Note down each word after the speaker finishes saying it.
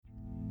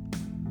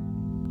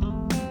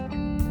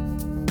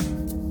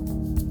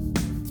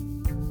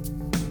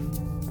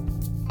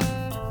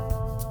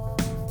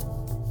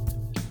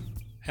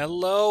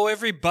Hello,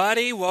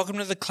 everybody. Welcome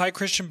to the Clyde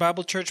Christian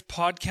Bible Church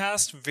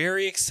podcast.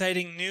 Very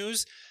exciting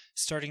news.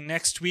 Starting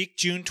next week,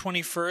 June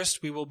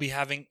 21st, we will be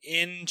having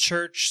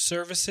in-church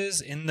services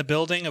in the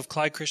building of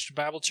Clyde Christian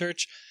Bible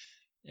Church.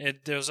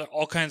 There's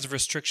all kinds of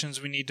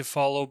restrictions we need to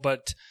follow,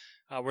 but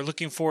we're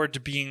looking forward to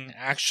being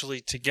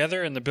actually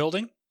together in the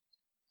building.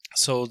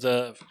 So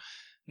the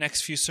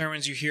next few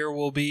sermons you hear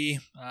will be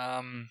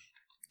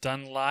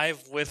done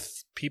live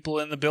with people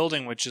in the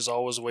building, which is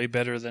always way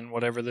better than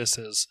whatever this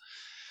is.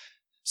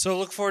 So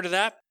look forward to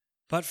that.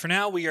 But for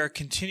now, we are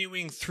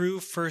continuing through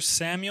 1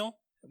 Samuel.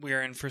 We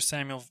are in 1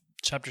 Samuel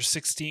chapter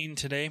 16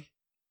 today.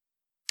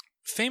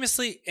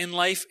 Famously, in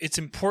life, it's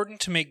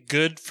important to make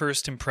good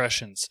first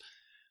impressions.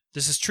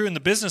 This is true in the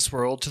business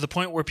world to the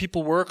point where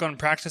people work on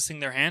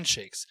practicing their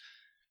handshakes.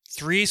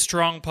 3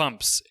 strong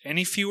pumps.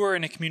 Any fewer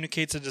and it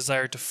communicates a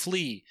desire to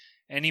flee.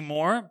 Any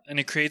more and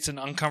it creates an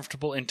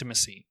uncomfortable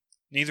intimacy.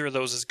 Neither of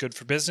those is good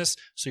for business,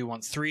 so you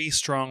want 3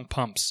 strong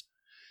pumps.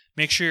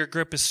 Make sure your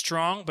grip is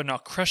strong, but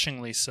not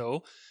crushingly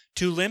so.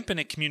 Too limp and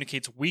it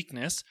communicates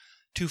weakness.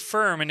 Too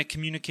firm and it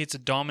communicates a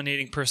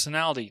dominating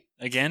personality.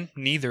 Again,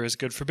 neither is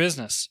good for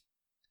business.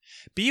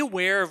 Be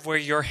aware of where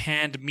your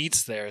hand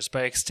meets theirs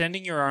by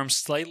extending your arm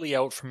slightly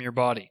out from your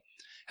body.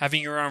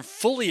 Having your arm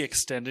fully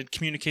extended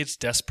communicates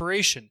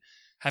desperation.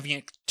 Having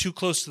it too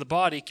close to the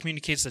body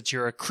communicates that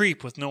you're a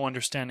creep with no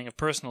understanding of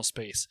personal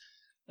space.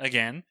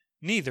 Again,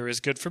 neither is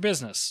good for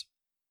business.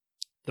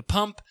 The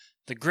pump,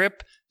 the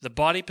grip, the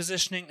body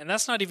positioning, and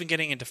that's not even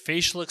getting into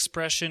facial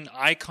expression,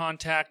 eye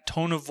contact,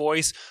 tone of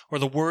voice, or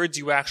the words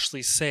you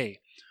actually say.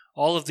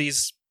 All of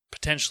these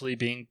potentially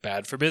being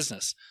bad for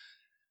business.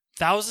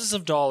 Thousands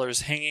of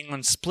dollars hanging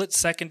on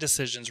split-second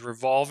decisions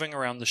revolving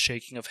around the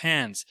shaking of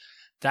hands.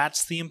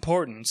 That's the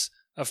importance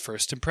of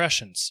first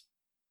impressions.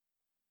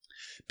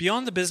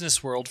 Beyond the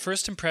business world,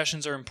 first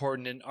impressions are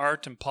important in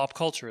art and pop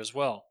culture as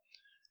well.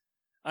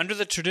 Under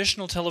the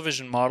traditional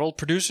television model,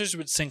 producers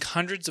would sink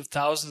hundreds of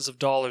thousands of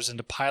dollars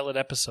into pilot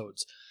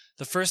episodes,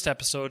 the first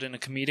episode in a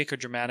comedic or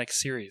dramatic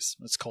series.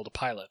 It's called a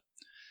pilot.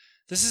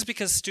 This is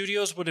because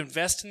studios would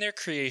invest in their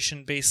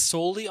creation based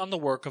solely on the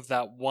work of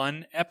that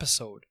one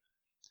episode.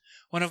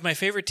 One of my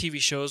favorite TV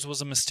shows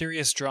was a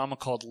mysterious drama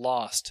called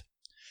Lost.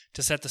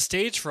 To set the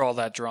stage for all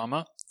that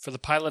drama, for the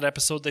pilot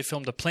episode they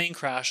filmed a plane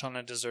crash on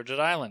a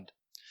deserted island.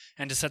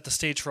 And to set the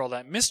stage for all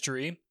that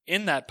mystery,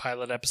 in that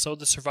pilot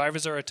episode the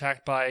survivors are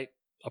attacked by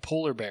a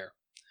polar bear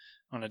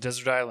on a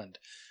desert island.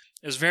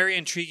 It was very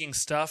intriguing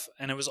stuff,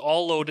 and it was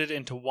all loaded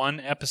into one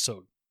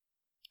episode.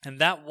 And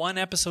that one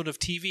episode of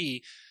TV,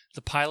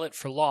 the pilot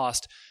for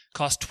Lost,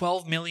 cost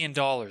 $12 million,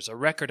 a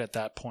record at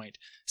that point,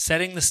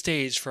 setting the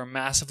stage for a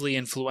massively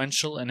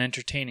influential and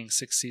entertaining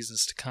 6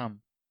 seasons to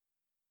come.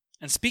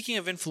 And speaking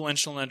of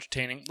influential and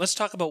entertaining, let's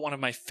talk about one of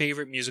my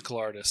favorite musical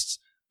artists,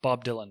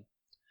 Bob Dylan.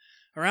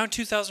 Around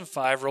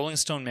 2005, Rolling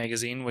Stone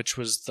magazine, which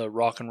was the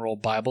rock and roll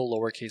Bible,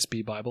 lowercase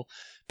b Bible,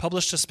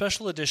 published a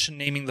special edition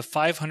naming the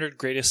 500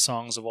 greatest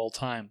songs of all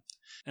time.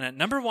 And at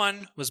number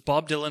 1 was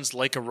Bob Dylan's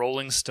Like a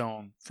Rolling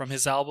Stone, from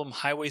his album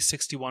Highway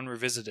 61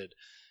 Revisited,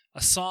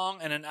 a song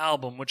and an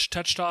album which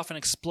touched off an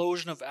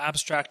explosion of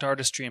abstract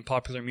artistry and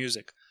popular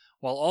music,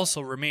 while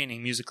also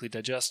remaining musically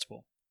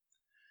digestible.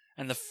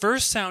 And the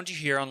first sound you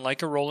hear on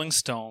Like a Rolling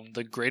Stone,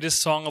 the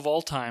greatest song of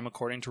all time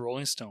according to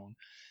Rolling Stone,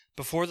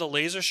 before the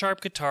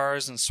laser-sharp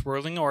guitars and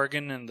swirling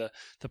organ and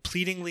the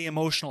pleadingly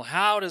emotional,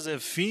 how does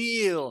it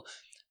feel?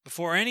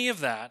 Before any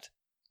of that,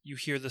 you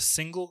hear the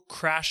single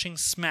crashing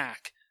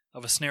smack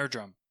of a snare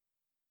drum.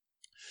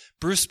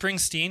 Bruce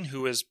Springsteen,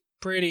 who is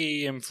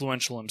pretty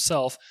influential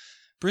himself,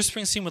 Bruce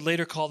Springsteen would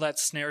later call that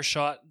snare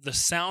shot the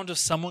sound of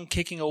someone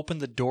kicking open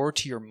the door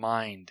to your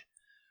mind.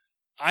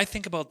 I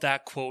think about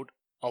that quote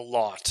a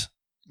lot,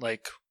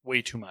 like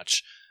way too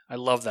much. I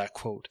love that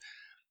quote.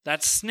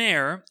 That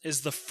snare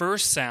is the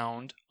first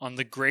sound on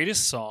the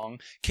greatest song,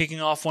 kicking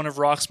off one of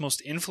rock's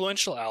most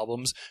influential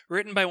albums,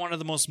 written by one of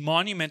the most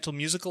monumental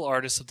musical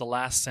artists of the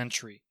last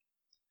century.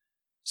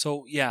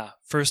 So yeah,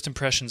 first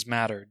impressions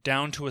matter,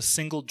 down to a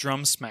single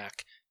drum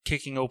smack,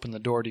 kicking open the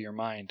door to your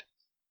mind.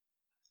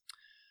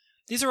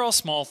 These are all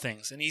small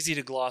things and easy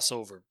to gloss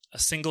over. A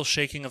single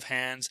shaking of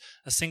hands,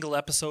 a single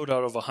episode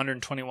out of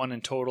 121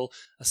 in total,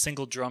 a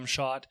single drum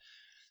shot.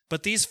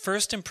 But these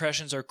first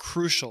impressions are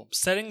crucial,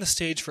 setting the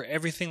stage for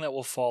everything that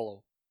will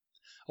follow.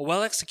 A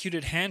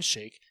well-executed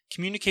handshake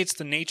communicates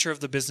the nature of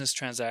the business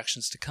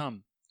transactions to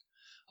come.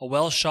 A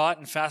well-shot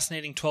and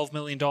fascinating $12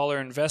 million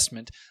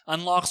investment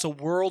unlocks a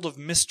world of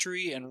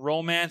mystery and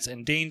romance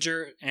and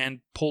danger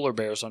and polar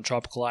bears on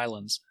tropical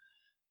islands.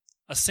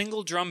 A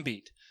single drum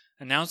beat,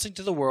 announcing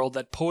to the world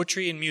that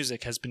poetry and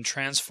music has been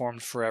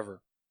transformed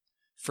forever.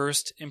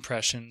 First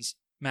impressions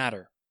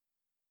matter.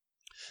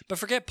 But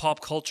forget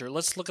pop culture,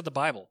 let's look at the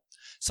Bible.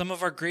 Some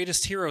of our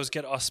greatest heroes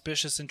get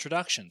auspicious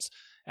introductions.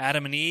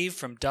 Adam and Eve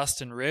from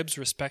dust and ribs,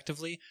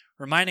 respectively,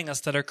 reminding us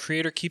that our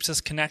Creator keeps us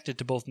connected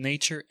to both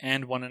nature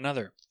and one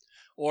another.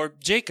 Or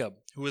Jacob,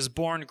 who was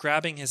born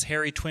grabbing his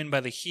hairy twin by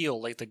the heel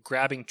like the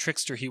grabbing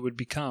trickster he would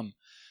become.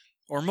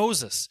 Or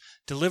Moses,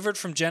 delivered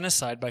from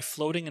genocide by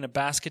floating in a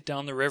basket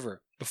down the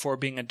river before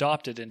being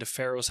adopted into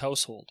Pharaoh's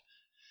household.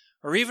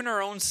 Or even our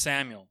own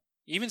Samuel.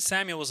 Even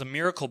Samuel was a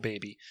miracle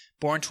baby,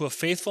 born to a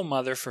faithful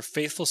mother for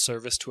faithful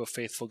service to a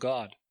faithful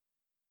God.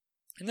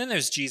 And then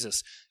there's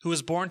Jesus, who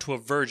was born to a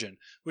virgin,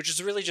 which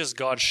is really just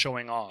God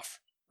showing off,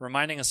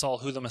 reminding us all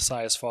who the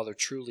Messiah's father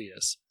truly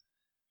is.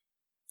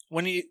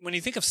 When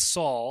you think of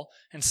Saul,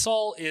 and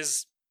Saul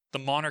is the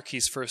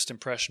monarchy's first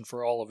impression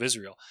for all of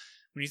Israel.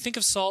 When you think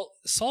of Saul,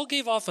 Saul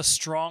gave off a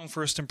strong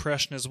first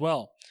impression as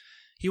well.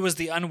 He was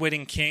the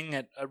unwitting king,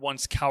 at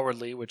once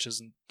cowardly, which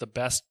isn't the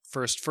best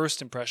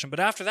first impression. But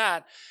after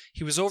that,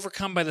 he was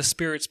overcome by the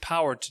Spirit's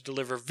power to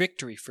deliver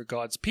victory for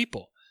God's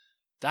people.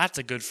 That's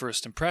a good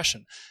first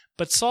impression.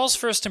 But Saul's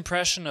first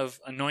impression of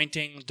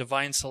anointing,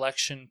 divine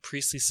selection,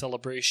 priestly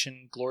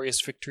celebration,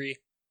 glorious victory,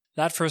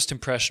 that first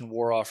impression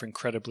wore off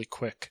incredibly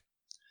quick.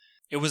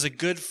 It was a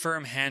good,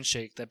 firm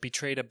handshake that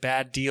betrayed a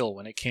bad deal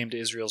when it came to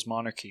Israel's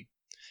monarchy.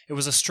 It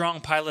was a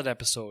strong pilot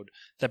episode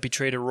that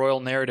betrayed a royal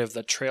narrative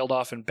that trailed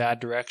off in bad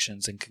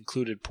directions and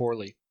concluded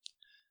poorly.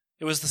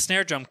 It was the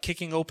snare drum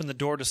kicking open the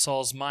door to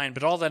Saul's mind,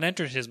 but all that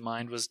entered his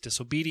mind was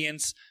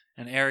disobedience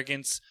and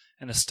arrogance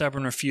and a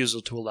stubborn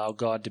refusal to allow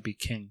God to be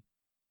king.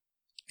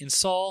 In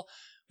Saul,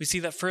 we see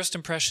that first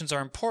impressions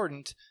are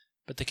important,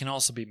 but they can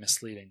also be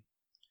misleading.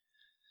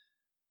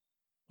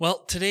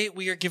 Well, today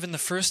we are given the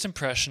first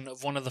impression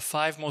of one of the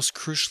 5 most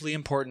crucially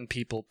important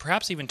people,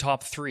 perhaps even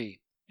top 3,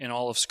 in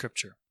all of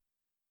Scripture.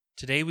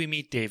 Today we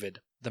meet David,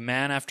 the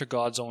man after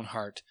God's own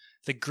heart,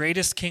 the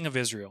greatest king of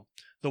Israel,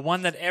 the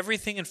one that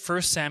everything in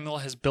 1 Samuel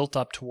has built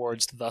up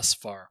towards thus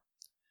far.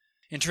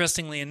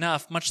 Interestingly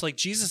enough, much like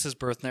Jesus'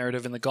 birth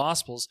narrative in the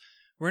Gospels,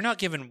 we're not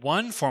given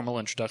one formal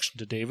introduction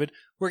to David,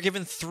 we're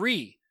given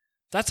 3.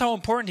 That's how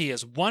important he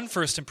is. One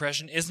first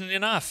impression isn't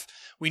enough.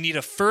 We need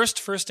a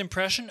first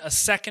impression, a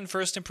second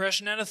first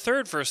impression, and a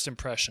third first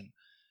impression.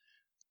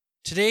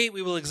 Today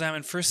we will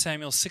examine 1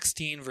 Samuel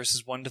 16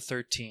 verses 1 to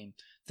 13.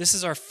 This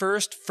is our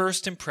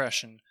first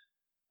impression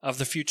of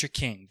the future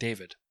king,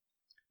 David.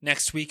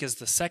 Next week is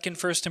the second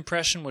first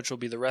impression, which will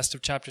be the rest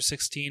of chapter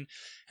 16.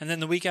 And then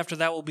the week after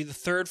that will be the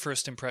third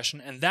first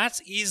impression, and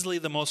that's easily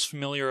the most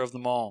familiar of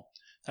them all.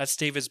 That's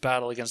David's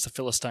battle against the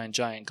Philistine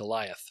giant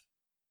Goliath.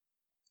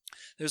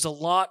 There's a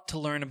lot to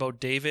learn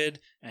about David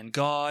and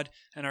God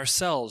and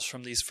ourselves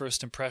from these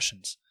first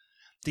impressions.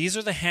 These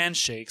are the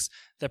handshakes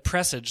that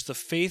presage the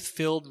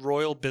faith-filled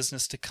royal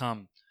business to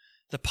come.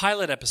 The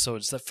pilot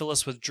episodes that fill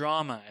us with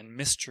drama and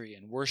mystery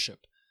and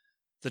worship.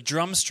 The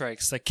drum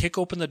strikes that kick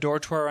open the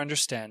door to our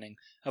understanding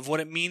of what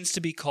it means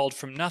to be called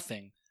from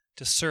nothing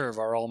to serve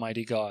our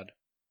Almighty God.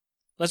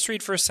 Let's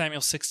read 1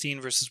 Samuel 16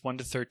 verses 1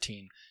 to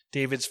 13,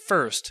 David's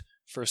first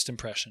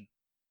impression.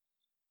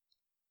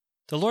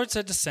 The Lord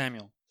said to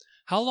Samuel,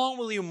 "How long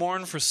will you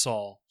mourn for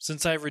Saul,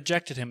 since I have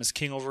rejected him as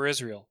king over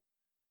Israel?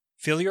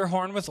 Fill your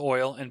horn with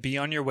oil and be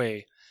on your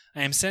way.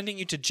 I am sending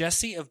you to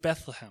Jesse of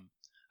Bethlehem.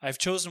 I have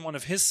chosen one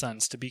of his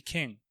sons to be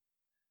king."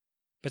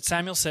 But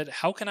Samuel said,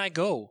 "How can I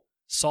go?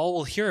 Saul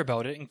will hear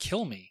about it and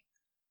kill me."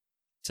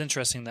 It's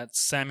interesting that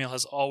Samuel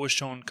has always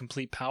shown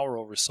complete power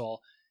over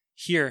Saul.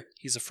 Here,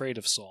 he's afraid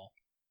of Saul.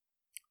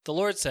 The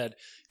Lord said,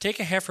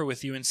 "Take a heifer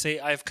with you and say,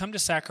 'I have come to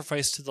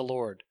sacrifice to the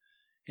Lord.'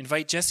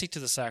 Invite Jesse to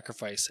the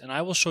sacrifice, and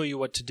I will show you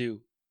what to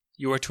do.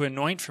 You are to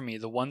anoint for me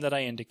the one that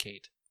I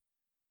indicate."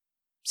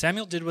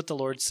 Samuel did what the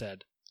Lord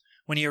said.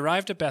 When he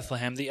arrived at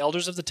Bethlehem, the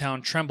elders of the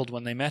town trembled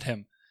when they met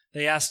him.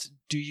 They asked,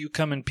 "Do you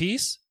come in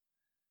peace?"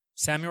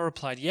 Samuel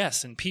replied,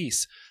 "Yes, in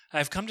peace. I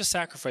have come to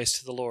sacrifice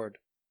to the Lord.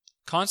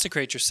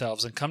 Consecrate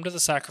yourselves and come to the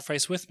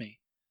sacrifice with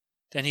me."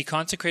 Then he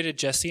consecrated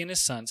Jesse and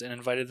his sons and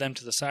invited them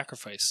to the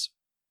sacrifice.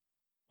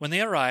 When they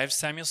arrived,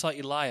 Samuel saw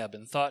Eliab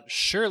and thought,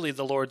 "Surely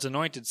the Lord's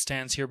anointed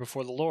stands here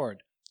before the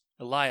Lord."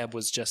 Eliab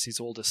was Jesse's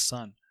oldest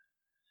son.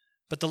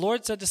 But the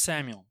Lord said to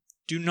Samuel,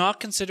 "Do not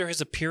consider his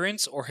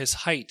appearance or his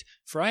height,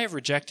 for I have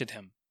rejected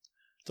him.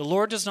 The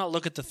Lord does not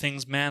look at the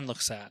things man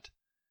looks at.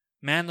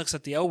 Man looks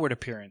at the outward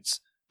appearance,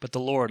 but the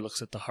Lord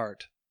looks at the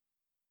heart."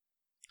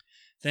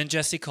 Then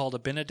Jesse called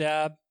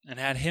Abinadab and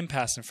had him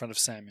pass in front of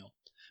Samuel.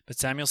 But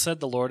Samuel said,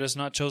 "The Lord has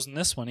not chosen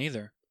this one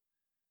either."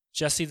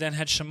 Jesse then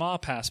had Shammah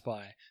pass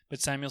by,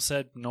 but Samuel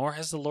said, "Nor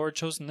has the Lord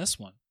chosen this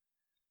one."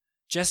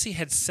 Jesse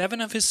had 7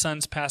 of his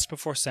sons pass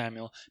before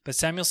Samuel, but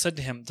Samuel said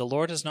to him, "The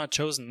Lord has not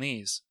chosen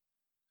these."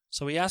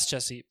 So he asked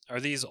Jesse, "Are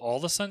these all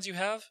the sons you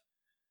have?"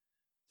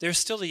 "They're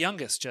still the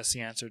youngest,"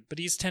 Jesse answered, "but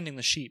he's tending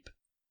the sheep."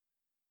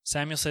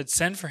 Samuel said,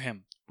 "Send for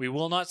him. We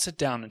will not sit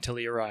down until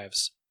he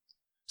arrives."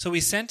 So he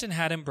sent and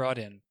had him brought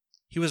in.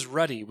 He was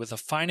ruddy, with a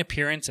fine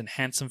appearance and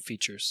handsome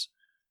features.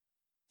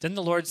 Then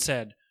the Lord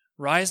said,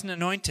 "Rise and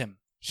anoint him.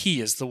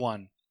 He is the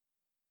one."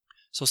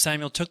 So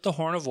Samuel took the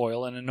horn of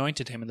oil and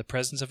anointed him in the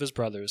presence of his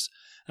brothers.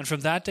 And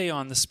from that day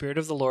on the Spirit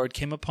of the Lord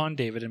came upon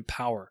David in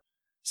power.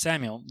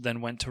 Samuel then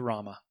went to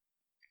Ramah.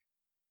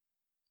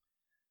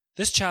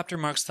 This chapter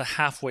marks the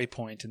halfway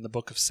point in the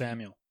book of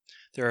Samuel.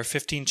 There are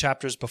 15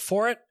 chapters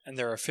before it, and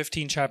there are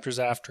 15 chapters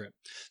after it.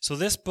 So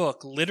this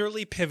book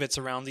literally pivots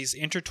around these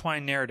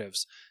intertwined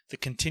narratives: the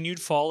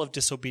continued fall of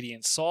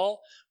disobedient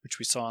Saul, which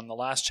we saw in the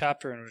last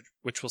chapter and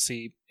which we'll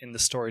see in the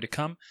story to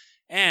come,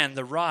 and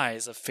the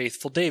rise of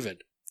faithful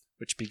David,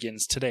 which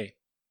begins today.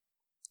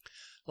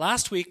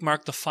 Last week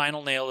marked the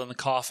final nail in the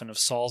coffin of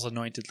Saul's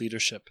anointed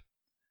leadership.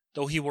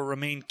 Though he will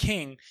remain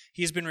king,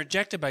 he has been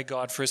rejected by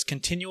God for his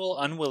continual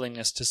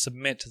unwillingness to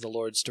submit to the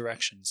Lord's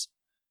directions.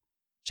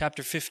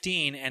 Chapter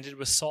 15 ended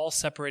with Saul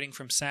separating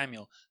from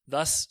Samuel,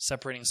 thus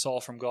separating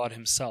Saul from God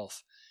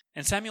himself.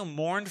 And Samuel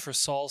mourned for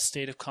Saul's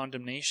state of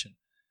condemnation.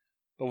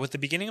 But with the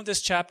beginning of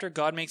this chapter,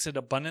 God makes it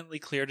abundantly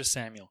clear to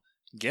Samuel: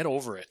 get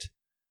over it.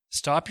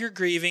 Stop your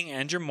grieving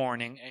and your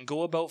mourning and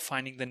go about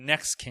finding the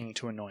next king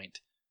to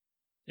anoint.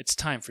 It's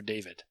time for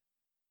David.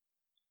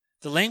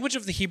 The language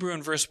of the Hebrew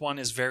in verse 1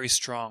 is very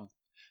strong.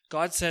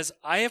 God says,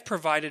 "I have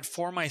provided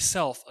for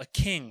myself a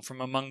king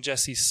from among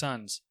Jesse's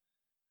sons."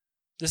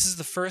 This is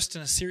the first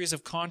in a series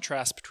of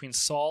contrasts between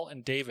Saul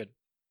and David.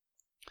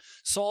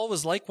 Saul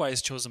was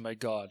likewise chosen by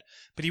God,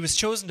 but he was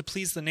chosen to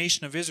please the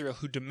nation of Israel,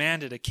 who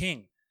demanded a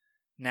king.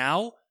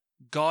 Now,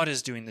 God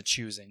is doing the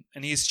choosing,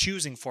 and he is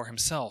choosing for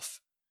himself.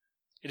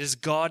 It is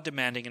God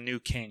demanding a new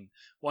king,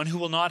 one who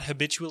will not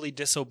habitually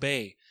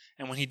disobey,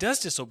 and when he does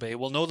disobey,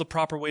 will know the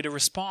proper way to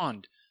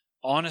respond: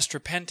 honest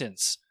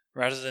repentance,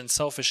 rather than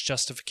selfish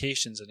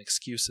justifications and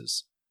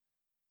excuses.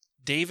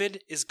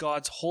 David is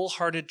God's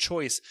wholehearted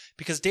choice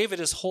because David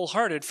is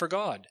wholehearted for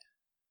God.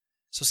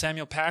 So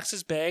Samuel packs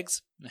his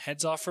bags and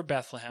heads off for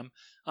Bethlehem,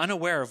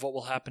 unaware of what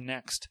will happen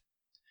next.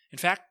 In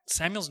fact,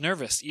 Samuel's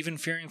nervous, even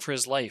fearing for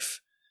his life.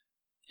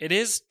 It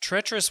is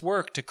treacherous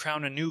work to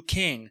crown a new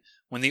king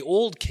when the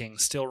old king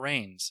still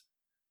reigns.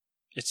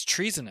 It's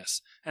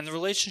treasonous, and the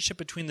relationship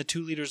between the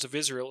two leaders of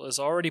Israel is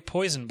already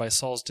poisoned by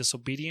Saul's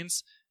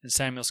disobedience and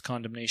Samuel's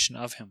condemnation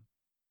of him.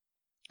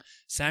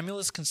 Samuel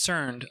is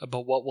concerned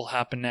about what will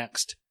happen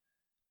next.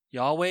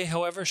 Yahweh,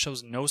 however,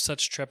 shows no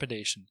such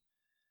trepidation.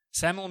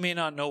 Samuel may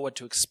not know what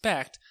to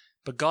expect,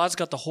 but God's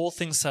got the whole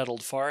thing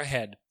settled far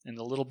ahead in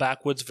the little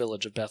backwoods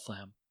village of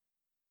Bethlehem.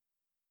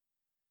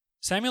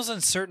 Samuel's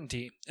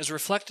uncertainty is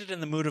reflected in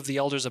the mood of the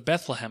elders of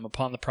Bethlehem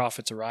upon the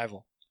prophet's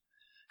arrival.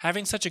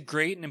 Having such a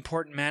great and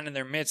important man in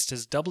their midst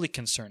is doubly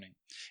concerning.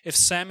 If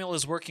Samuel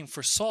is working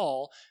for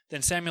Saul,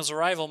 then Samuel's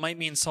arrival might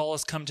mean Saul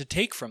has come to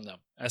take from them,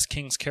 as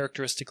kings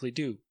characteristically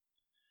do.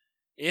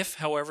 If,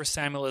 however,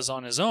 Samuel is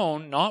on his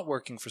own, not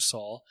working for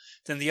Saul,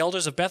 then the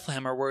elders of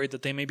Bethlehem are worried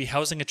that they may be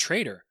housing a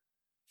traitor.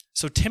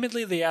 So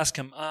timidly they ask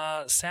him,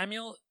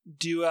 Samuel,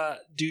 do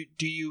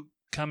you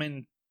come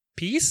in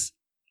peace?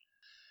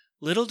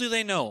 Little do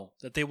they know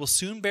that they will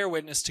soon bear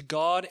witness to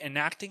God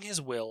enacting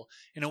his will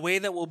in a way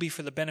that will be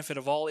for the benefit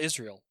of all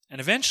Israel, and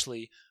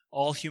eventually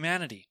all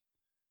humanity.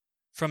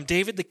 From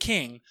David the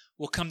king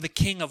will come the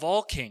King of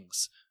all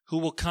kings, who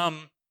will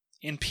come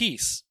in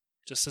peace.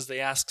 Just as they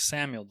ask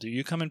Samuel, do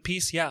you come in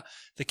peace? Yeah,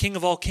 the King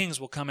of all kings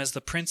will come as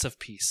the Prince of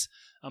Peace,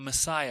 a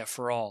Messiah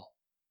for all.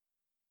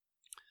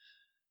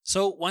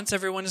 So once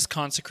everyone is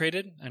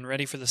consecrated and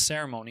ready for the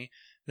ceremony,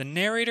 the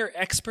narrator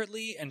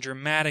expertly and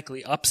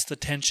dramatically ups the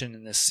tension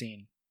in this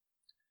scene.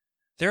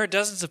 There are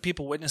dozens of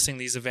people witnessing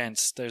these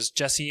events. There's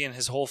Jesse and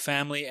his whole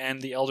family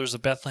and the elders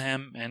of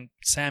Bethlehem and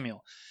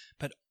Samuel.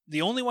 But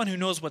the only one who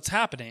knows what's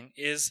happening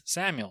is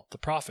Samuel, the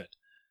prophet.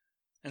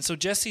 And so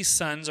Jesse's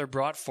sons are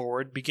brought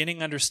forward,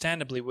 beginning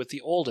understandably with the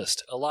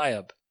oldest,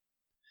 Eliab.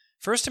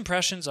 First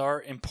impressions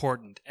are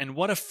important, and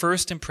what a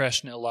first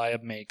impression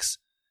Eliab makes.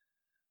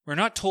 We're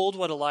not told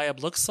what Eliab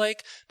looks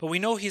like, but we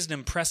know he's an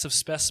impressive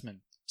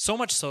specimen. So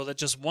much so that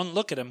just one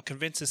look at him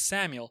convinces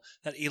Samuel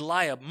that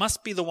Eliab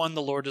must be the one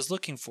the Lord is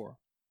looking for.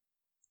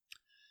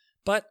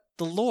 But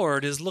the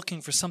Lord is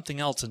looking for something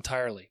else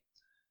entirely.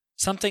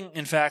 Something,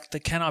 in fact,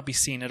 that cannot be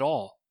seen at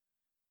all.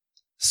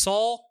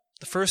 Saul,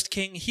 the first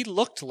king, he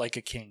looked like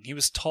a king. He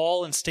was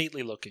tall and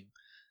stately looking.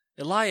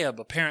 Eliab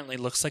apparently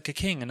looks like a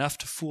king, enough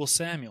to fool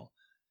Samuel.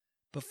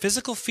 But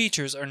physical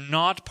features are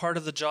not part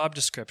of the job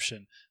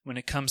description when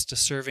it comes to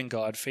serving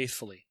God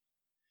faithfully.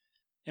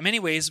 In many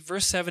ways,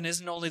 verse 7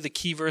 isn't only the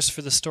key verse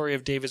for the story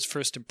of David's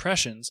first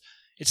impressions,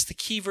 it's the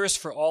key verse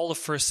for all of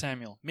 1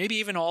 Samuel, maybe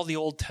even all the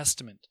Old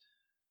Testament.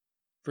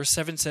 Verse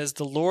 7 says,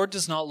 "The Lord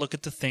does not look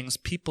at the things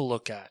people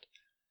look at.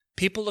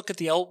 People look at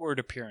the outward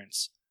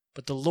appearance,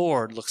 but the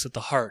Lord looks at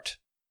the heart."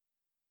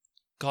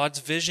 God's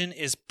vision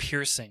is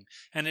piercing,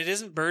 and it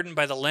isn't burdened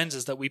by the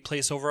lenses that we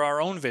place over our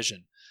own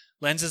vision,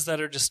 lenses that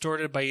are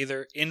distorted by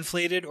either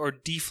inflated or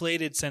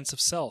deflated sense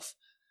of self,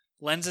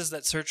 lenses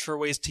that search for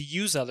ways to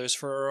use others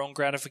for our own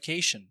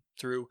gratification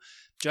through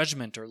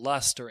judgment or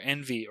lust or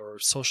envy or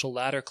social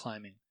ladder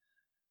climbing,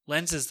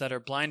 lenses that are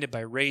blinded by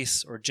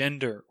race or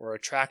gender or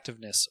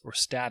attractiveness or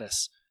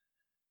status.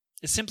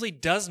 It simply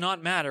does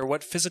not matter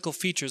what physical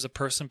features a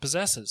person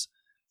possesses.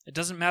 It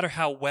doesn't matter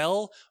how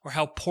well or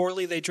how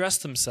poorly they dress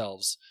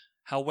themselves,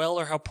 how well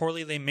or how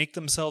poorly they make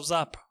themselves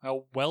up,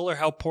 how well or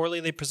how poorly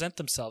they present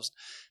themselves.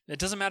 It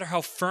doesn't matter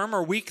how firm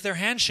or weak their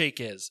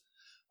handshake is.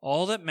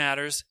 All that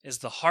matters is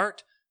the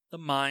heart, the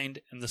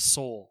mind, and the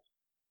soul.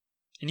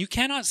 And you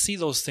cannot see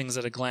those things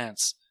at a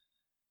glance.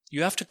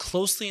 You have to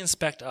closely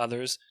inspect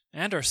others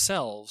and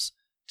ourselves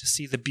to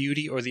see the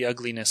beauty or the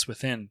ugliness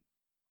within.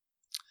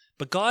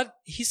 But God,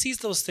 He sees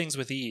those things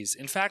with ease.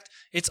 In fact,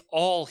 it's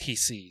all He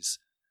sees.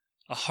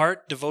 A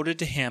heart devoted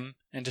to Him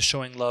and to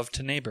showing love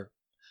to neighbor.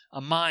 A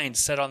mind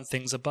set on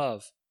things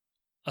above.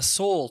 A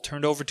soul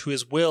turned over to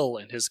His will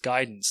and His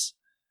guidance.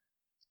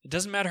 It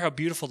doesn't matter how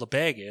beautiful the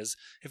bag is.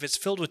 If it's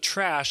filled with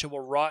trash, it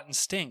will rot and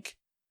stink.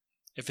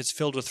 If it's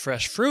filled with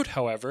fresh fruit,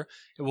 however,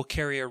 it will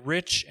carry a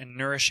rich and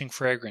nourishing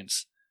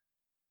fragrance.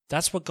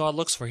 That's what God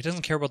looks for. He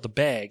doesn't care about the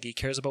bag. He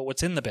cares about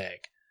what's in the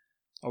bag.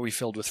 Are we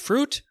filled with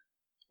fruit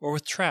or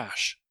with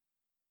trash?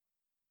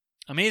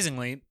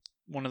 Amazingly,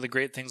 one of the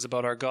great things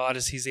about our God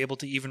is He's able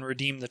to even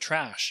redeem the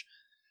trash.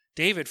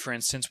 David, for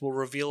instance, will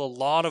reveal a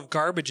lot of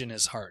garbage in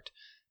his heart,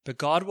 but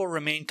God will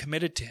remain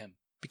committed to him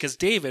because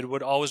David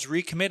would always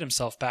recommit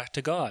himself back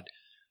to God.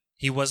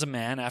 He was a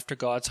man after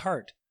God's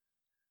heart.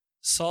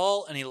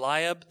 Saul and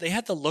Eliab, they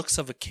had the looks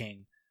of a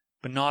king,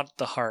 but not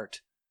the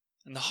heart.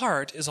 And the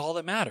heart is all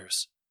that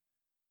matters.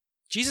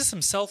 Jesus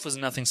Himself was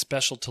nothing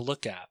special to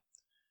look at.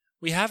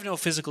 We have no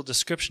physical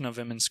description of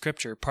Him in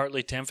Scripture,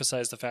 partly to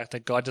emphasize the fact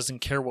that God doesn't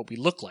care what we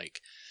look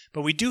like.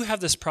 But we do have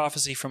this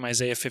prophecy from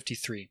Isaiah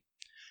 53.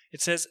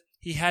 It says,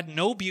 He had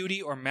no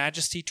beauty or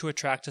majesty to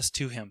attract us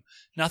to Him,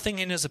 nothing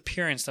in His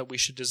appearance that we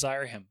should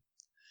desire Him.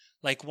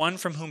 Like one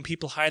from whom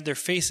people hide their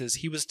faces,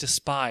 He was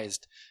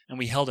despised, and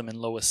we held Him in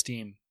low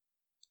esteem.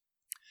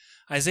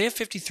 Isaiah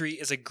 53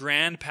 is a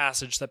grand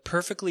passage that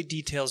perfectly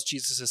details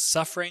Jesus'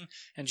 suffering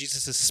and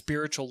Jesus'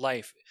 spiritual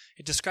life.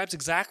 It describes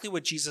exactly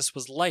what Jesus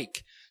was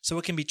like, so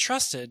it can be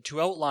trusted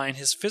to outline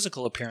His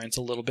physical appearance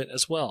a little bit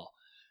as well.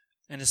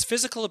 And His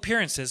physical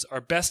appearances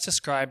are best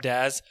described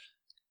as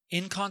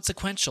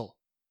inconsequential.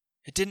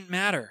 It didn't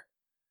matter.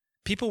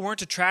 People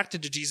weren't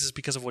attracted to Jesus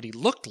because of what He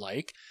looked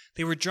like.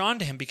 They were drawn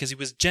to Him because He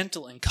was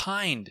gentle and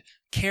kind,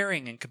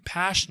 caring and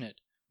compassionate,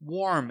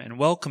 warm and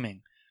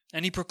welcoming.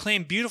 And He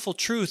proclaimed beautiful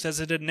truth as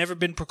it had never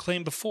been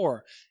proclaimed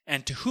before,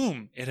 and to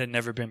whom it had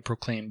never been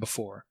proclaimed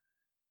before.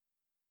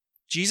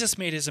 Jesus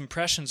made His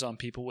impressions on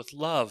people with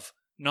love,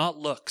 not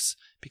looks,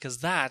 because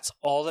that's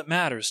all that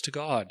matters to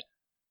God.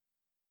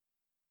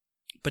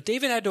 But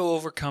David had to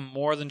overcome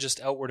more than just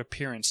outward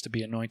appearance to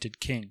be anointed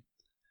king.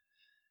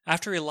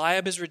 After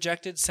Eliab is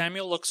rejected,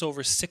 Samuel looks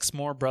over 6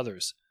 more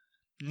brothers.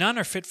 None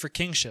are fit for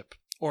kingship,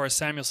 or as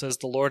Samuel says,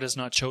 the Lord has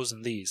not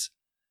chosen these.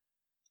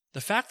 The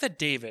fact that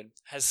David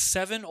has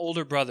 7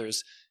 older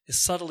brothers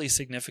is subtly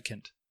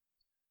significant.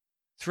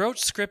 Throughout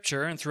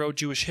Scripture and throughout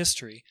Jewish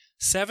history,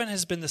 7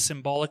 has been the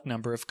symbolic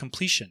number of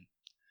completion.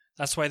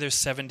 That's why there's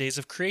 7 days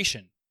of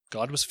creation.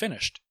 God was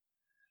finished.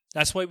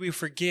 That's why we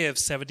forgive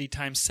 70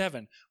 times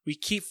 7. We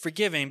keep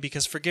forgiving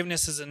because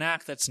forgiveness is an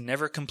act that's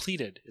never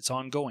completed. It's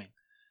ongoing.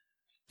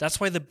 That's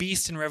why the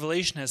beast in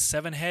Revelation has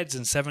 7 heads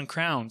and 7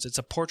 crowns. It's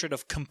a portrait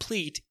of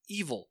complete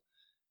evil.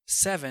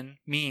 7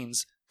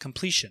 means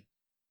completion.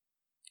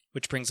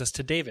 Which brings us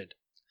to David.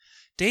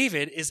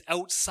 David is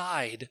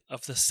outside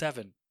of the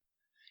 7.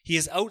 He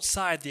is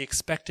outside the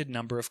expected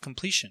number of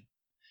completion.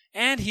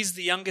 And he's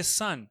the youngest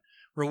son.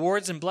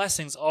 Rewards and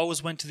blessings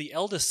always went to the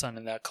eldest son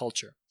in that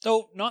culture,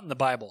 though not in the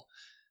Bible.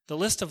 The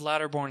list of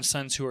latter-born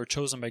sons who are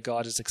chosen by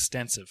God is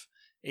extensive.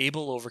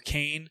 Abel over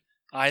Cain,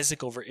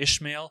 Isaac over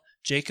Ishmael,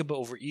 Jacob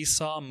over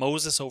Esau,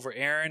 Moses over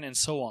Aaron, and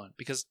so on,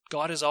 because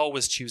God is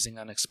always choosing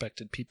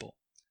unexpected people.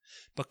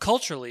 But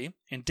culturally,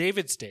 in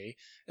David's day,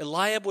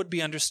 Eliab would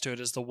be understood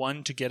as the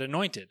one to get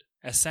anointed,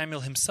 as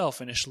Samuel himself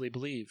initially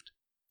believed.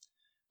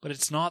 But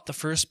it's not the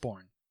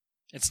firstborn.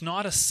 It's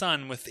not a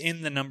son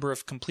within the number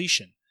of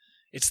completion.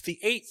 It's the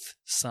 8th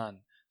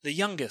son, the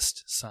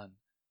youngest son.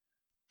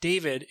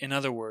 David, in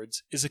other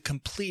words, is a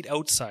complete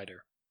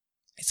outsider.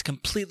 It's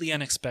completely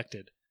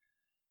unexpected.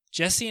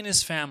 Jesse and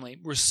his family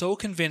were so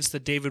convinced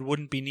that David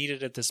wouldn't be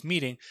needed at this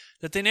meeting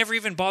that they never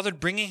even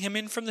bothered bringing him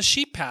in from the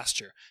sheep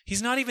pasture.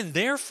 He's not even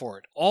there for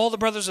it. All the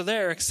brothers are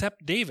there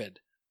except David.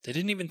 They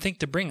didn't even think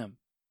to bring him.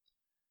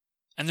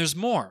 And there's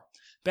more.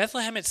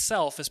 Bethlehem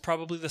itself is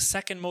probably the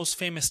second most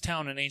famous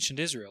town in ancient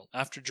Israel,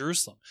 after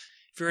Jerusalem.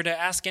 If you were to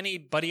ask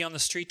anybody on the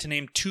street to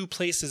name 2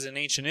 places in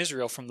ancient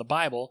Israel from the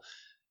Bible,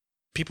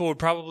 people would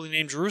probably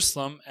name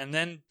Jerusalem, and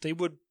then they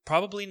would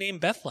probably name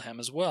Bethlehem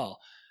as well.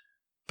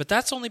 But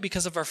that's only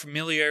because of our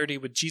familiarity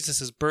with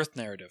Jesus' birth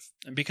narrative,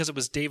 and because it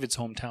was David's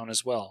hometown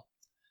as well.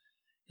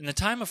 In the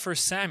time of 1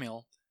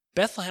 Samuel,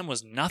 Bethlehem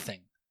was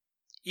nothing.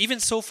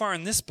 Even so far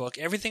in this book,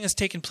 everything has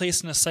taken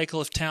place in a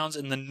cycle of towns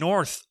in the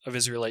north of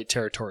Israelite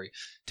territory,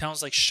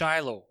 towns like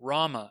Shiloh,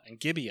 Ramah, and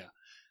Gibeah.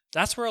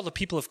 That's where all the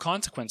people of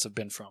consequence have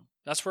been from.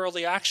 That's where all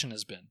the action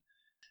has been.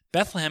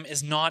 Bethlehem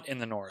is not in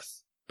the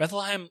north.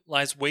 Bethlehem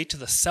lies way to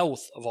the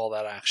south of all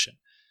that action.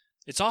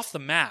 It's off the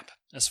map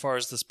as far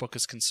as this book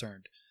is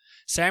concerned.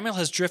 Samuel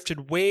has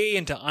drifted way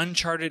into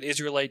uncharted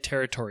Israelite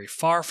territory,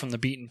 far from the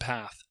beaten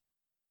path.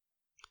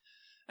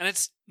 And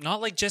it's not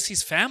like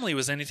Jesse's family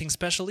was anything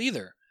special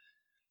either.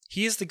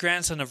 He is the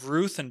grandson of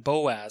Ruth and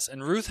Boaz,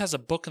 and Ruth has a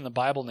book in the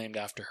Bible named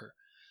after her.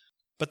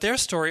 But their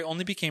story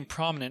only became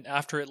prominent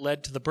after it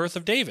led to the birth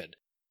of David.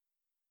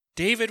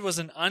 David was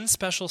an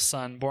unspecial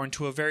son born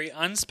to a very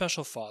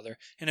unspecial father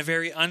in a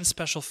very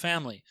unspecial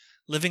family,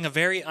 living a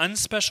very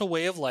unspecial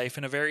way of life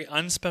in a very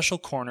unspecial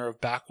corner of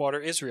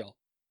backwater Israel.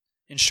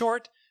 In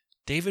short,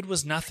 David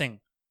was nothing.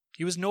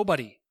 He was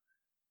nobody.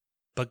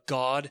 But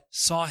God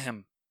saw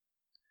him.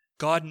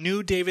 God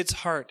knew David's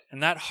heart,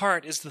 and that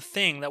heart is the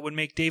thing that would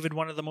make David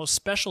one of the most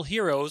special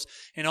heroes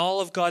in all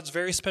of God's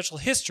very special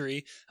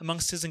history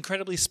amongst his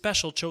incredibly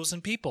special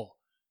chosen people.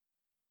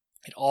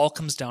 It all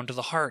comes down to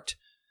the heart.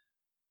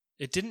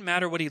 It didn't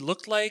matter what he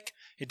looked like.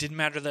 It didn't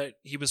matter that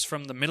he was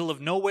from the middle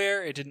of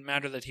nowhere. It didn't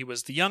matter that he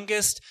was the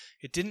youngest.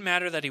 It didn't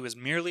matter that he was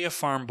merely a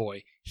farm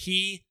boy.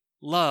 He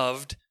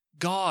loved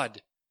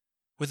God.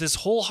 With his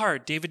whole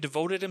heart, David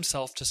devoted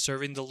himself to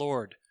serving the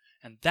Lord,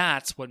 and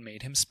that's what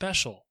made him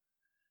special.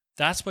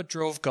 That's what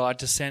drove God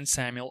to send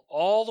Samuel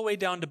all the way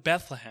down to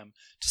Bethlehem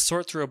to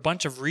sort through a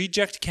bunch of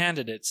reject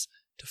candidates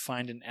to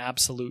find an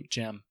absolute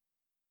gem.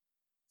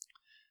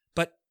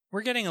 But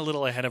we're getting a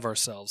little ahead of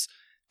ourselves.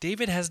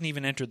 David hasn't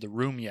even entered the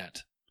room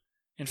yet.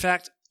 In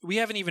fact, we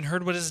haven't even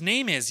heard what his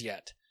name is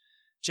yet.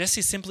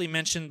 Jesse simply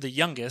mentioned the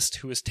youngest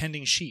who is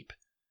tending sheep.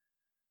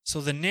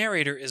 So the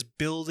narrator is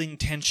building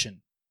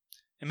tension.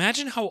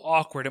 Imagine how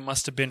awkward it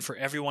must have been for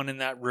everyone in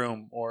that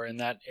room or in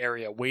that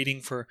area waiting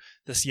for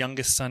this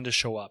youngest son to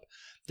show up.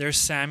 There's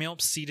Samuel,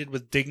 seated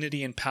with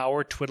dignity and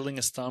power, twiddling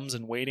his thumbs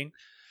and waiting.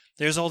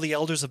 There's all the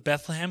elders of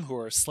Bethlehem who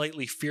are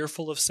slightly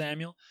fearful of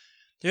Samuel.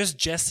 There's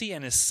Jesse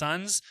and his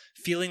sons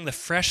feeling the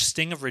fresh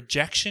sting of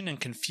rejection and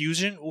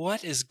confusion.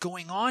 What is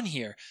going on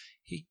here?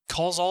 He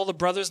calls all the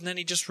brothers and then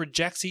he just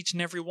rejects each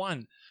and every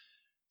one.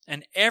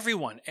 And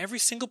everyone, every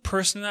single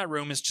person in that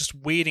room is just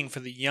waiting for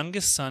the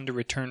youngest son to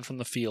return from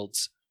the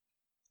fields.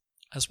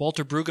 As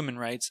Walter Brueggemann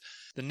writes,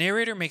 the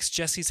narrator makes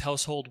Jesse's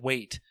household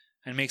wait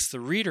and makes the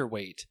reader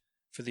wait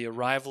for the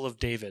arrival of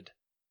David.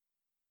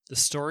 The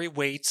story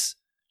waits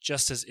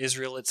just as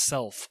Israel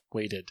itself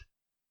waited.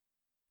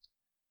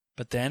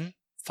 But then,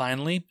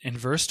 finally, in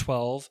verse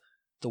 12,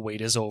 the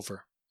wait is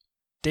over.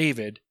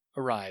 David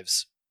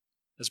arrives.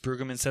 As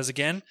Brueggemann says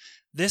again,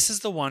 this is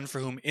the one for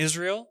whom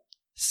Israel,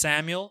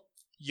 Samuel,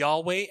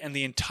 Yahweh, and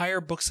the entire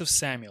books of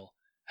Samuel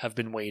have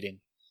been waiting.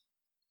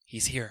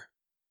 He's here.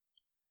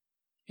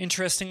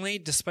 Interestingly,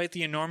 despite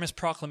the enormous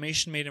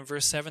proclamation made in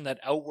verse 7 that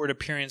outward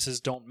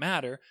appearances don't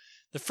matter,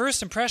 the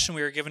first impression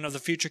we are given of the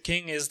future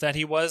king is that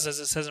he was, as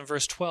it says in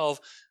verse 12,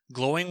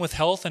 glowing with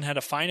health and had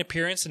a fine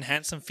appearance and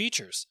handsome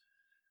features.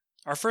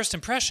 Our first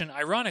impression,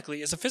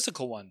 ironically, is a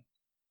physical one.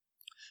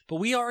 But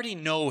we already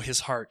know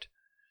his heart.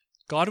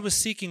 God was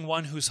seeking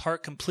one whose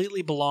heart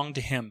completely belonged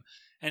to him,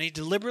 and he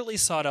deliberately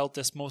sought out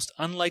this most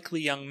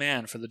unlikely young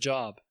man for the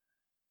job.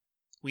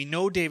 We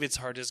know David's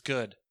heart is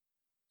good.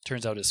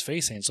 Turns out his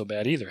face ain't so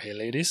bad either, hey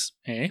ladies?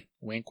 Hey?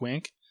 Wink,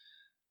 wink.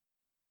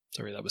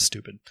 Sorry, that was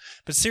stupid.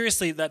 But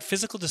seriously, that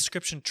physical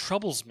description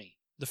troubles me.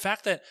 The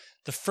fact that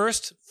the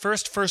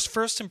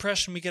first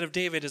impression we get of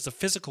David is a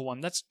physical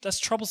one, that's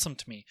troublesome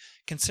to me,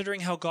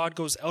 considering how God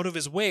goes out of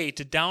his way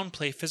to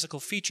downplay physical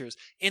features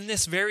in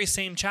this very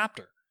same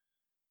chapter.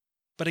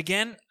 But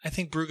again, I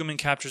think Brueggemann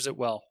captures it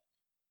well.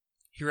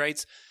 He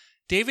writes,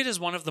 David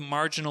is one of the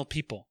marginal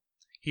people.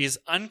 He is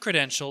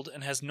uncredentialed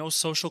and has no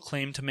social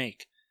claim to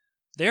make.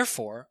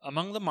 Therefore,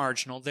 among the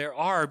marginal there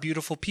are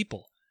beautiful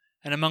people,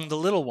 and among the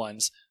little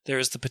ones there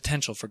is the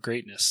potential for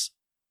greatness.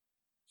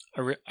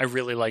 I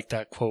really like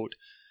that quote.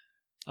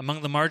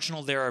 Among the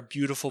marginal there are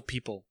beautiful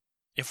people,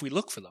 if we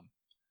look for them.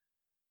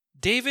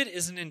 David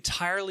is an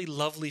entirely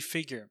lovely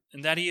figure,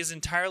 in that he is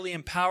entirely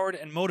empowered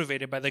and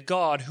motivated by the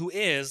God who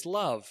is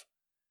love.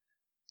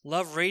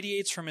 Love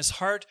radiates from his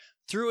heart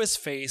through his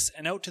face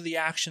and out to the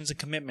actions and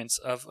commitments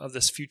of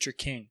this future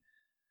king.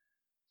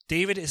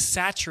 David is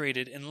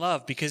saturated in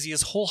love because he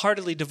is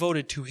wholeheartedly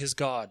devoted to his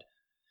God.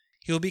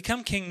 He will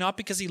become king not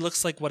because he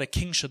looks like what a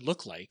king should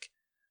look like.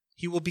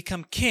 He will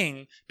become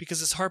king because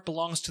his heart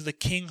belongs to the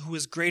king who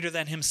is greater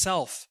than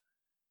himself.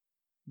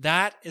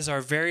 That is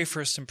our very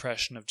first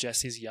impression of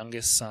Jesse's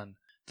youngest son,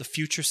 the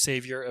future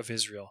savior of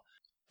Israel,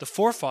 the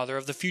forefather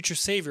of the future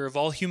savior of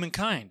all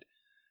humankind.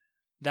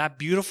 That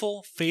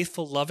beautiful,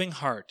 faithful, loving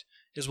heart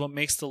is what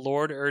makes the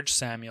Lord urge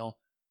Samuel,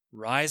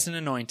 rise and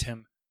anoint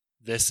him.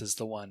 This is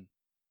the one.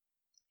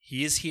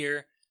 He is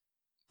here.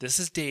 This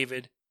is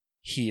David.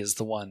 He is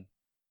the one.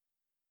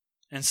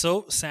 And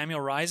so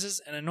Samuel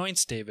rises and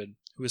anoints David,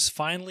 who is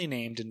finally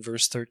named in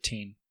verse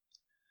 13.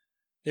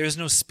 There is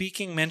no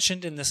speaking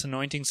mentioned in this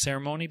anointing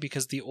ceremony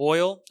because the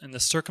oil and the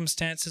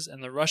circumstances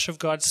and the rush of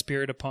God's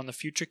Spirit upon the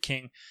future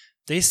king,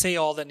 they say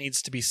all that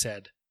needs to be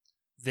said.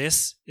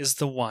 This is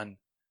the one.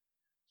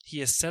 He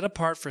is set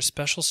apart for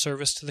special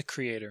service to the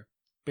Creator,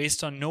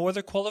 based on no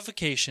other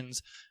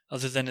qualifications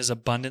other than his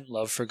abundant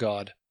love for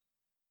God.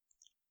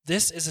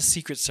 This is a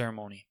secret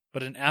ceremony,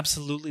 but an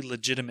absolutely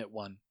legitimate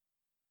one.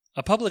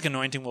 A public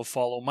anointing will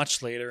follow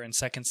much later in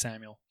 2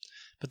 Samuel,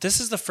 but this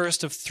is the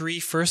first of 3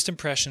 first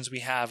impressions we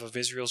have of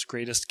Israel's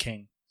greatest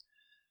king.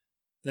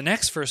 The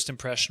next first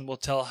impression will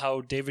tell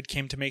how David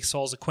came to make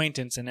Saul's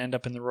acquaintance and end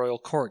up in the royal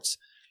courts,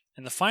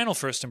 and the final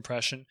first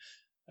impression,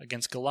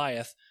 against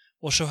Goliath,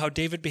 will show how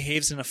David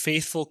behaves in a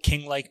faithful,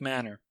 king-like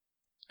manner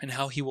and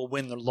how he will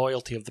win the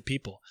loyalty of the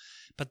people.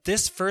 But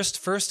this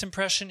first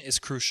impression is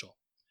crucial.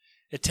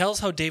 It tells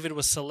how David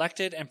was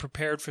selected and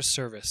prepared for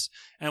service,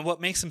 and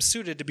what makes him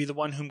suited to be the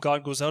one whom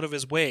God goes out of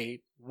his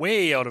way,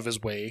 way out of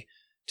his way,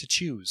 to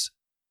choose.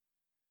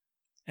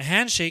 A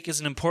handshake is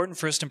an important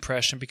first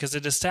impression because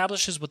it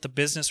establishes what the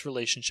business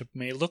relationship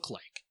may look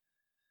like.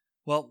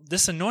 Well,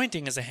 this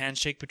anointing is a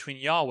handshake between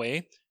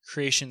Yahweh,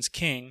 creation's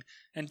king,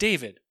 and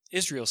David,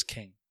 Israel's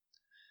king.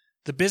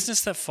 The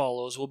business that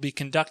follows will be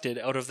conducted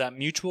out of that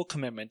mutual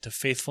commitment to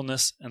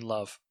faithfulness and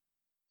love.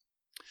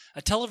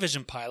 A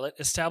television pilot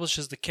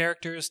establishes the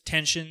characters,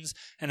 tensions,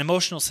 and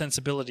emotional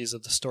sensibilities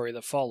of the story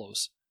that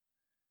follows.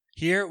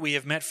 Here we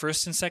have met 1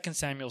 and 2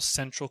 Samuel's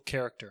central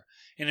character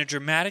in a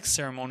dramatic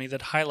ceremony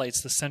that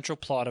highlights the central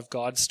plot of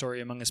God's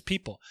story among his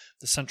people.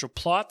 The central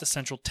plot, the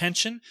central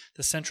tension,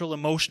 the central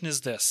emotion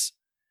is this: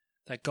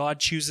 that God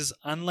chooses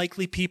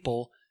unlikely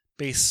people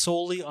based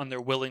solely on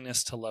their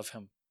willingness to love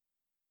him.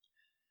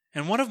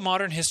 And one of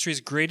modern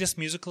history's greatest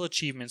musical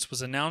achievements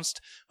was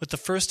announced with the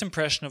first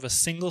impression of a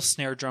single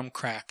snare drum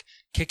crack,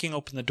 kicking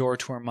open the door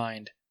to our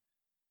mind.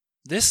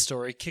 This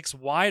story kicks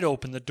wide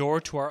open the door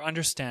to our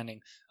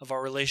understanding of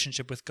our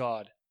relationship with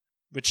God,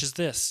 which is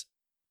this: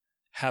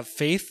 have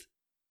faith,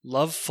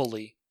 love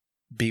fully,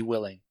 be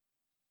willing.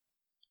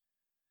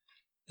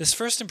 This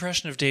first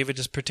impression of David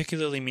is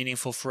particularly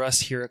meaningful for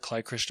us here at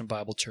Clyde Christian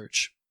Bible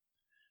Church.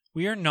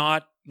 We are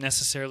not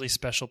necessarily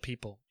special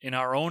people in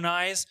our own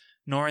eyes,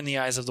 nor in the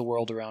eyes of the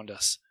world around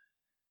us.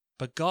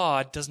 But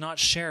God does not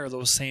share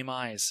those same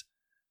eyes.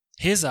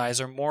 His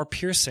eyes are more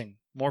piercing,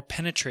 more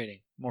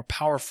penetrating, more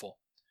powerful.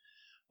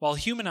 While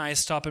human eyes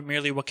stop at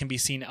merely what can be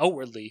seen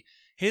outwardly,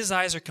 his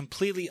eyes are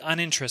completely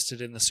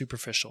uninterested in the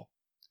superficial.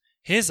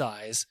 His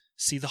eyes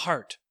see the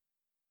heart.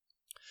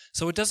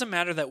 So it doesn't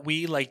matter that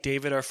we, like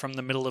David, are from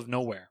the middle of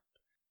nowhere.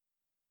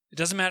 It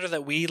doesn't matter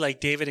that we,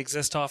 like David,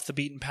 exist off the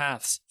beaten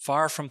paths,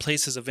 far from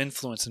places of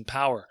influence and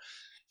power,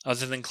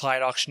 other than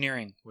Clyde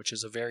Auctioneering, which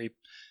is a very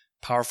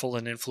powerful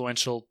and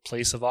influential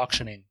place of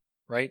auctioning,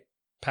 right,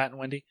 Pat and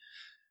Wendy?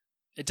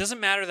 It doesn't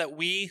matter that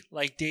we,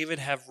 like David,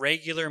 have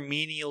regular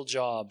menial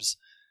jobs.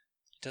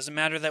 It doesn't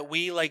matter that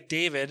we, like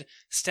David,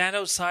 stand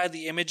outside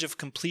the image of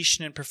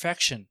completion and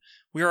perfection.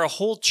 We are a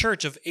whole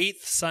church of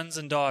eighth sons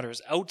and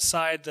daughters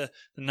outside the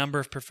number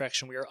of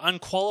perfection. We are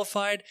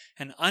unqualified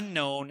and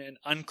unknown and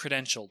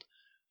uncredentialed.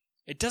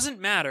 It doesn't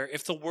matter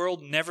if the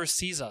world never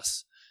sees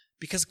us,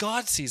 because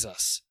God sees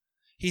us.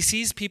 He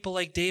sees people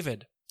like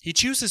David. He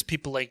chooses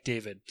people like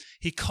David.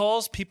 He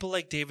calls people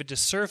like David to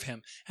serve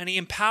him, and he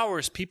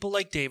empowers people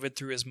like David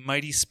through his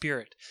mighty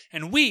spirit.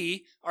 And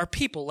we are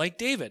people like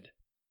David.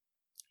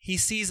 He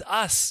sees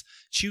us,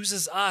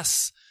 chooses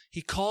us.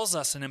 He calls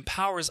us and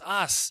empowers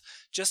us,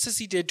 just as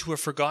he did to a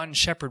forgotten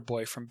shepherd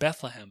boy from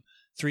Bethlehem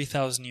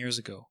 3,000 years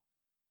ago.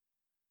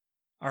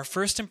 Our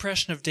first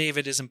impression of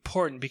David is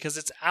important because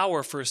it's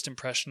our first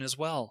impression as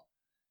well.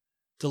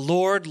 The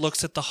Lord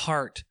looks at the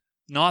heart,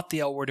 not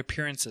the outward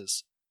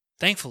appearances.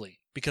 Thankfully,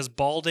 because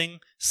balding,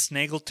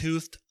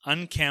 snaggle-toothed,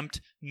 unkempt,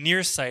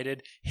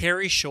 nearsighted,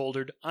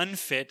 hairy-shouldered,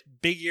 unfit,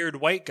 big-eared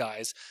white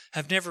guys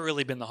have never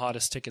really been the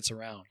hottest tickets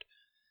around.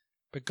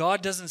 But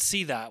God doesn't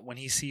see that when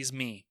he sees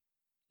me.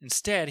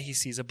 Instead, he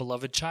sees a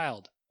beloved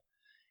child.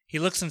 He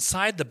looks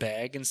inside the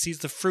bag and sees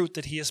the fruit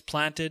that he has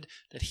planted,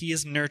 that he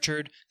has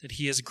nurtured, that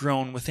he has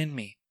grown within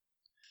me.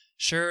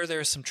 Sure, there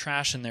is some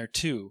trash in there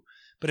too,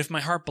 but if my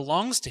heart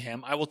belongs to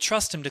him, I will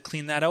trust him to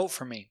clean that out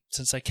for me,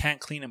 since I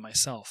can't clean it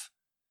myself.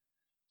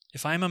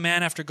 If I am a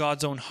man after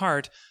God's own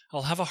heart,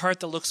 I'll have a heart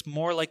that looks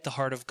more like the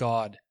heart of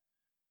God.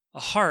 A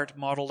heart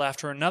modeled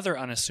after another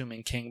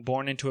unassuming king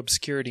born into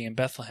obscurity in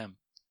Bethlehem.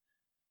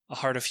 A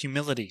heart of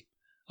humility,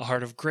 a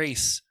heart of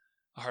grace,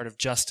 a heart of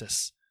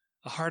justice,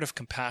 a heart of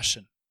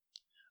compassion.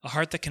 A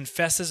heart that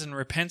confesses and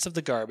repents of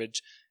the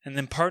garbage and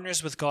then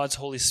partners with God's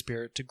Holy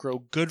Spirit to grow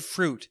good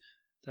fruit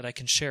that I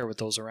can share with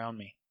those around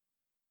me.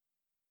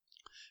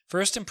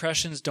 First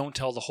impressions don't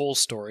tell the whole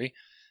story.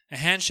 A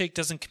handshake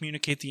doesn't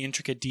communicate the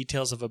intricate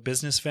details of a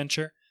business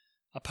venture.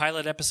 A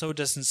pilot episode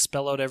doesn't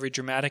spell out every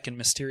dramatic and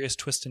mysterious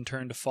twist and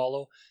turn to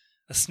follow.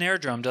 A snare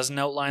drum doesn't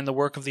outline the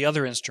work of the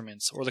other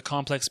instruments or the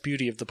complex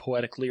beauty of the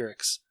poetic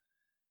lyrics.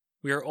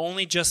 We are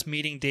only just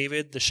meeting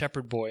David, the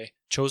shepherd boy,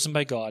 chosen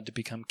by God to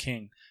become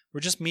king. We're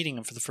just meeting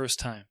him for the first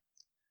time.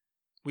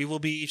 We will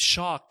be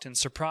shocked and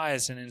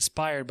surprised and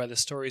inspired by the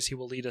stories he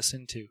will lead us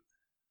into.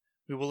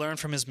 We will learn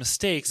from his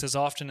mistakes as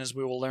often as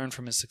we will learn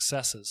from his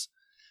successes.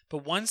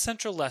 But one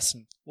central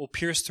lesson will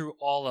pierce through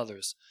all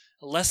others,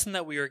 a lesson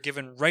that we are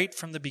given right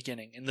from the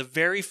beginning, in the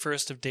very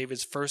first of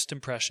David's first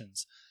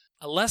impressions,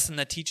 a lesson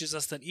that teaches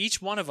us that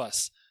each one of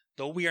us,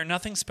 though we are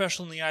nothing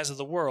special in the eyes of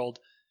the world,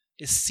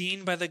 is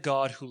seen by the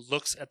God who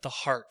looks at the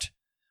heart.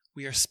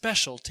 We are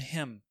special to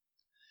him.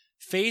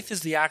 Faith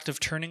is the act of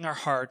turning our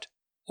heart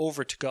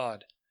over to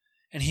God,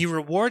 and he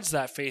rewards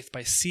that faith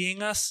by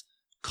seeing us,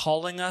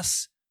 calling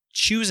us,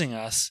 choosing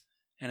us,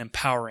 and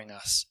empowering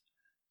us,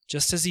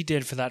 just as he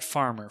did for that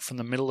farmer from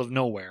the middle of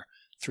nowhere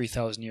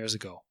 3,000 years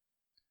ago.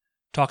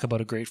 Talk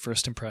about a great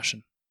first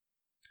impression.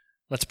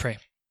 Let's pray.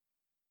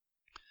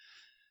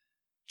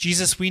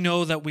 Jesus, we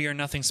know that we are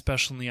nothing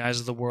special in the eyes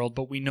of the world,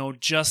 but we know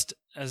just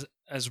as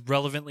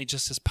relevantly,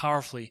 just as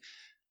powerfully,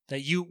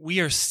 that we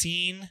are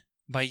seen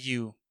by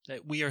you,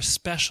 that we are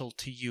special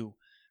to you.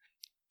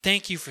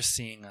 Thank you for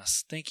seeing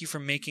us. Thank you for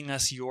making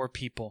us your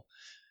people.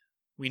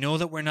 We know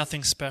that we're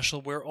nothing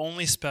special. We're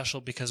only special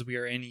because we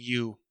are in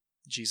you,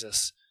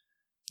 Jesus.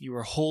 You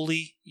are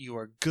holy. You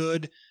are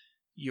good.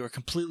 You are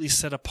completely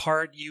set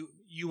apart.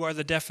 You are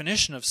the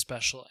definition of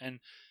special, and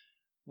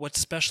what's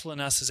special in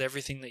us is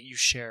everything that you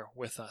share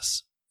with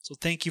us. So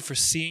thank you for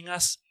seeing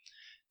us.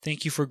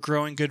 Thank you for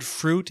growing good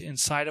fruit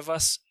inside of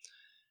us.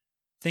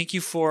 Thank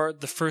you for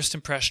the first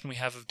impression we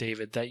have of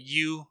David, that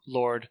you,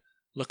 Lord,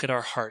 look at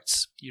our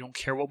hearts. You don't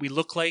care what we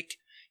look like.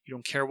 You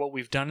don't care what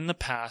we've done in the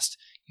past.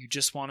 You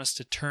just want us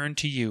to turn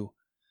to you.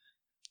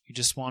 You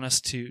just want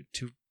us to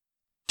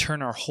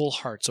turn our whole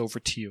hearts over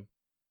to you.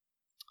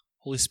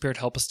 Holy Spirit,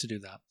 help us to do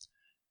that.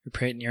 We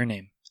pray it in your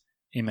name.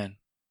 Amen.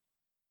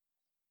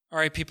 All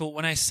right, people,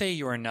 when I say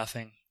you are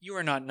nothing, you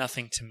are not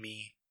nothing to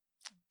me.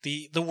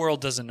 The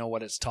world doesn't know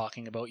what it's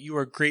talking about. You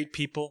are great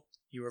people.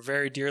 You are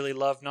very dearly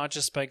loved, not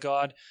just by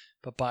God,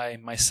 but by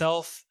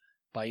myself,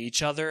 by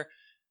each other,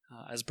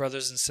 as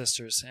brothers and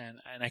sisters.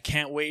 And I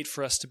can't wait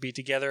for us to be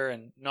together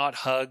and not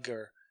hug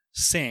or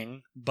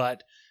sing,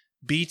 but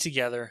be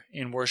together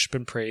in worship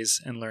and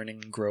praise and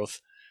learning and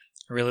growth.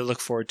 I really look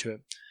forward to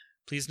it.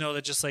 Please know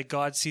that just like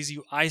God sees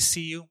you, I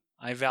see you.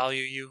 I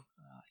value you.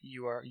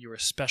 You are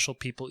special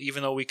people,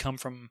 even though we come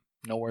from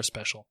nowhere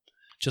special,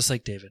 just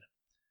like David.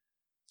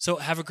 So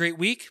have a great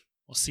week.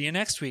 We'll see you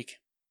next week.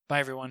 Bye,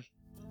 everyone.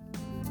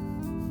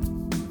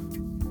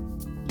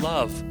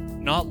 Love,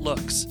 not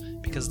looks,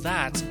 because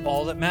that's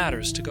all that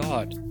matters to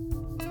God.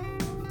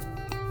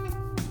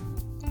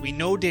 We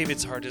know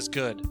David's heart is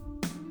good.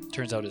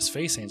 Turns out his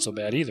face ain't so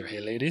bad either, hey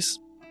ladies?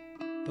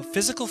 But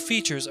physical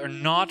features are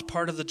not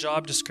part of the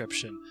job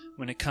description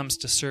when it comes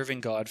to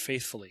serving God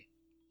faithfully.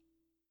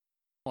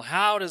 Well,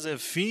 how does it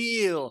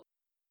feel